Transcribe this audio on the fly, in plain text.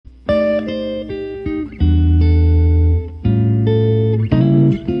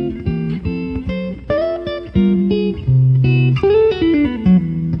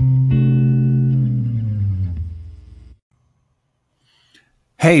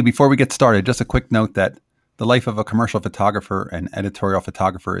Hey, before we get started, just a quick note that the life of a commercial photographer and editorial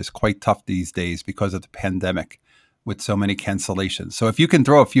photographer is quite tough these days because of the pandemic with so many cancellations. So if you can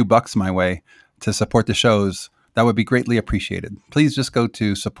throw a few bucks my way to support the shows, that would be greatly appreciated. Please just go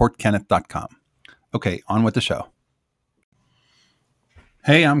to supportkenneth.com. Okay, on with the show.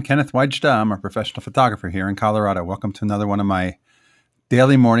 Hey, I'm Kenneth Wajda. I'm a professional photographer here in Colorado. Welcome to another one of my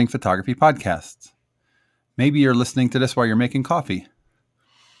daily morning photography podcasts. Maybe you're listening to this while you're making coffee.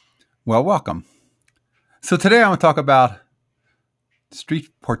 Well, welcome. So today I want to talk about street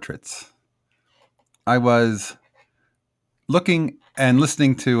portraits. I was looking and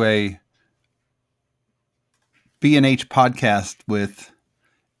listening to a B&H podcast with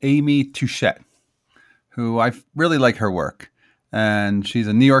Amy Touchette, who I really like her work. And she's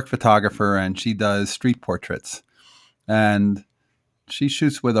a New York photographer and she does street portraits. And she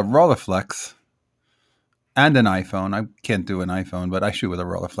shoots with a Rolleiflex and an iPhone. I can't do an iPhone, but I shoot with a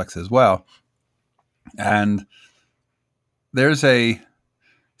Rolleiflex as well. And there's a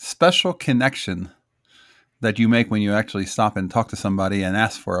special connection that you make when you actually stop and talk to somebody and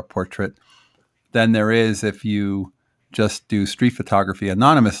ask for a portrait than there is if you just do street photography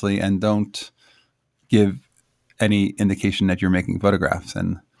anonymously and don't give any indication that you're making photographs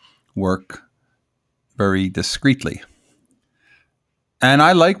and work very discreetly. And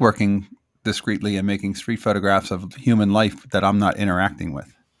I like working discreetly and making street photographs of human life that I'm not interacting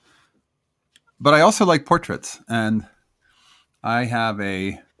with. But I also like portraits, and I have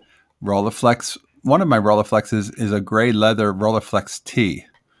a Rolleiflex. One of my Rolleiflexes is a gray leather Rolleiflex T,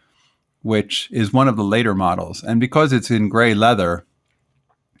 which is one of the later models. And because it's in gray leather,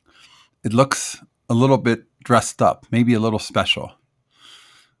 it looks a little bit dressed up, maybe a little special.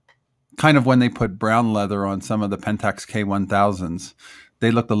 Kind of when they put brown leather on some of the Pentax K1000s, they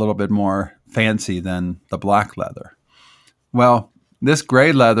looked a little bit more fancy than the black leather. Well, this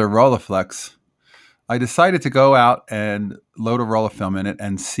gray leather Rolleiflex, I decided to go out and load a roll of film in it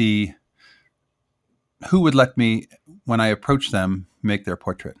and see who would let me, when I approached them, make their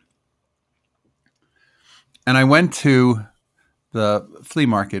portrait. And I went to the flea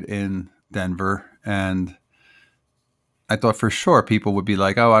market in Denver, and I thought for sure people would be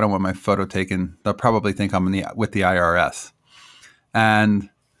like, oh, I don't want my photo taken. They'll probably think I'm with the IRS. And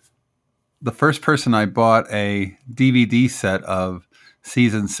the first person I bought a DVD set of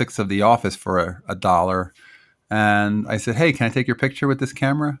season 6 of The Office for $1. And I said, hey, can I take your picture with this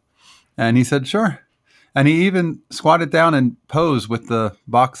camera? And he said, sure. And he even squatted down and posed with the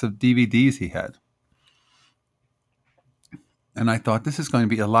box of DVDs he had. And I thought, this is going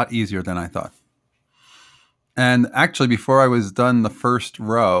to be a lot easier than I thought. And actually, before I was done the first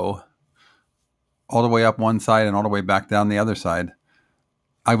row, all the way up one side and all the way back down the other side,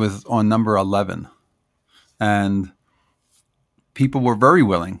 I was on number 11. And people were very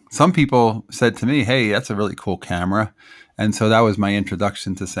willing. Some people said to me, hey, that's a really cool camera. And so that was my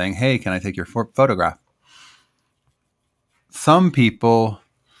introduction to saying, hey, can I take your photograph? Some people,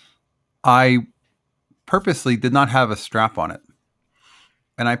 I purposely did not have a strap on it.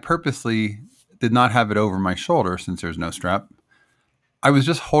 And I purposely did not have it over my shoulder since there's no strap. I was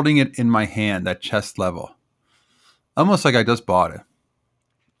just holding it in my hand at chest level, almost like I just bought it.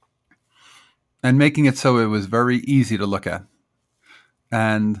 And making it so it was very easy to look at.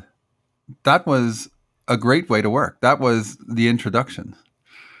 And that was a great way to work. That was the introduction.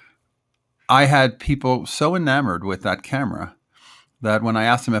 I had people so enamored with that camera that when I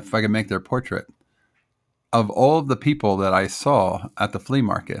asked them if I could make their portrait, of all of the people that I saw at the flea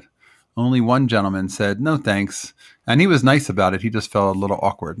market, only one gentleman said, no, thanks. And he was nice about it. He just felt a little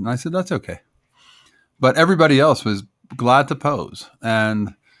awkward. And I said, that's okay. But everybody else was glad to pose.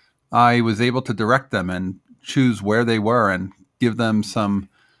 And I was able to direct them and choose where they were and give them some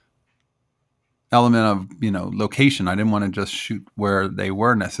element of, location. I didn't want to just shoot where they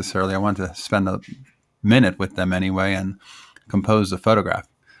were necessarily. I wanted to spend a minute with them anyway and compose the photograph.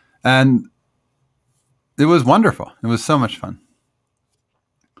 And it was wonderful. It was so much fun.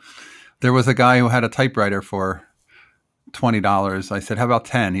 There was a guy who had a typewriter for $20. I said, how about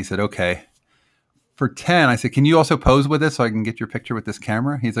 10? He said, okay. For 10, I said, can you also pose with it so I can get your picture with this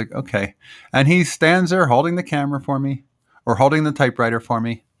camera? He's like, okay. And he stands there holding the camera for me or holding the typewriter for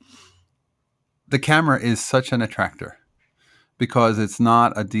me. The camera is such an attractor because it's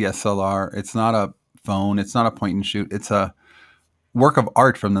not a DSLR. It's not a phone. It's not a point and shoot. It's a work of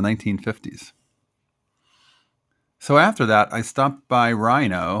art from the 1950s. So after that, I stopped by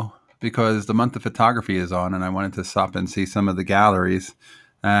Rhino because the month of photography is on and I wanted to stop and see some of the galleries.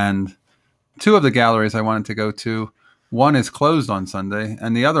 And 2 of the galleries I wanted to go to, one is closed on Sunday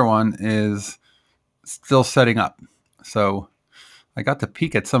and the other one is still setting up. So I got to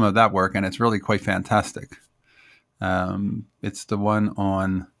peek at some of that work, and it's really quite fantastic. It's the one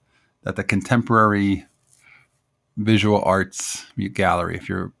on at the Contemporary Visual Arts Gallery. If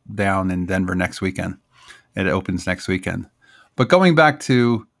you're down in Denver next weekend, it opens next weekend. But going back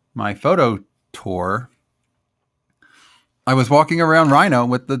to my photo tour, I was walking around Rhino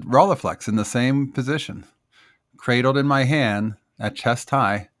with the Rolleiflex in the same position, cradled in my hand at chest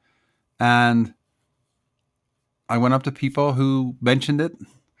high. And I went up to people who mentioned it,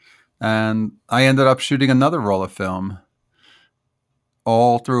 and I ended up shooting another roll of film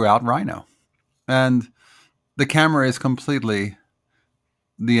all throughout Rhino. And the camera is completely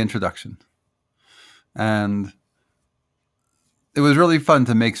the introduction. And it was really fun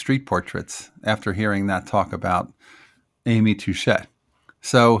to make street portraits after hearing that talk about Amy Touchette.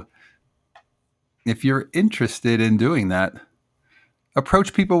 So if you're interested in doing that,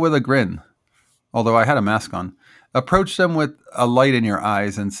 approach people with a grin. Although I had a mask on. Approach them with a light in your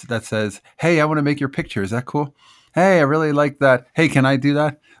eyes and that says, hey, I want to make your picture. Is that cool? Hey, I really like that. Hey, can I do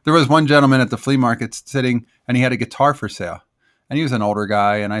that? There was one gentleman at the flea market sitting, and he had a guitar for sale. And he was an older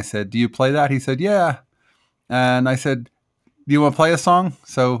guy. And I said, do you play that? He said, yeah. And I said, do you want to play a song?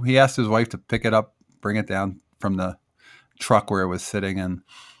 So he asked his wife to pick it up, bring it down from the truck where it was sitting. And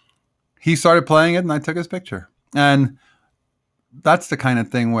he started playing it, and I took his picture. And that's the kind of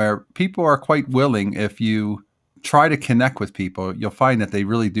thing where people are quite willing. If you try to connect with people, you'll find that they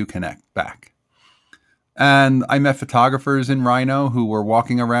really do connect back. And I met photographers in Rhino who were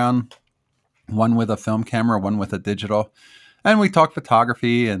walking around, one with a film camera, one with a digital. And we talked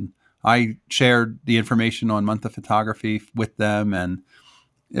photography, and I shared the information on Month of Photography with them. And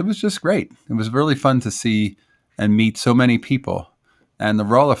it was just great. It was really fun to see and meet so many people. And the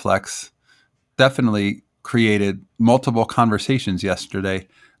Rolleiflex definitely created multiple conversations yesterday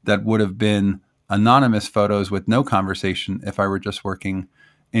that would have been anonymous photos with no conversation if I were just working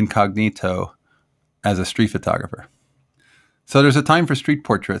incognito as a street photographer. So there's a time for street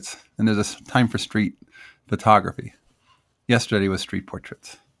portraits, and there's a time for street photography. Yesterday was street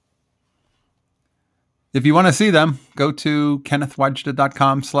portraits. If you want to see them, go to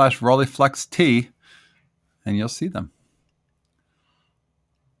kennethwajda.com/RolleiflexT, and you'll see them.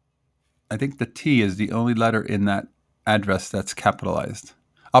 I think the T is the only letter in that address that's capitalized.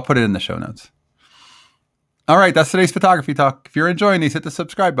 I'll put it in the show notes. All right, that's today's photography talk. If you're enjoying these, hit the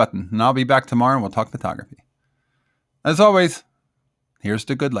subscribe button, and I'll be back tomorrow and we'll talk photography. As always, here's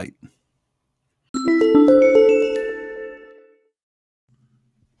the good light.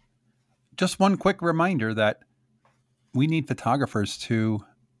 Just one quick reminder that we need photographers to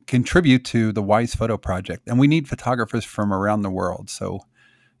contribute to the Wise Photo Project, and we need photographers from around the world. So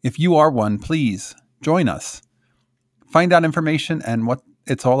if you are one, please join us. Find out information and what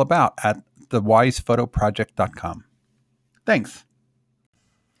it's all about at thewisephotoproject.com. Thanks.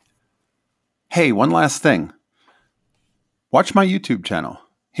 Hey, one last thing. Watch my YouTube channel,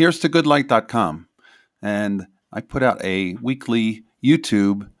 here's to goodlight.com. And I put out a weekly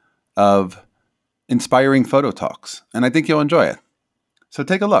YouTube of inspiring photo talks, and I think you'll enjoy it. So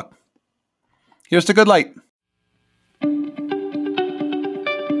take a look. Here's to good light.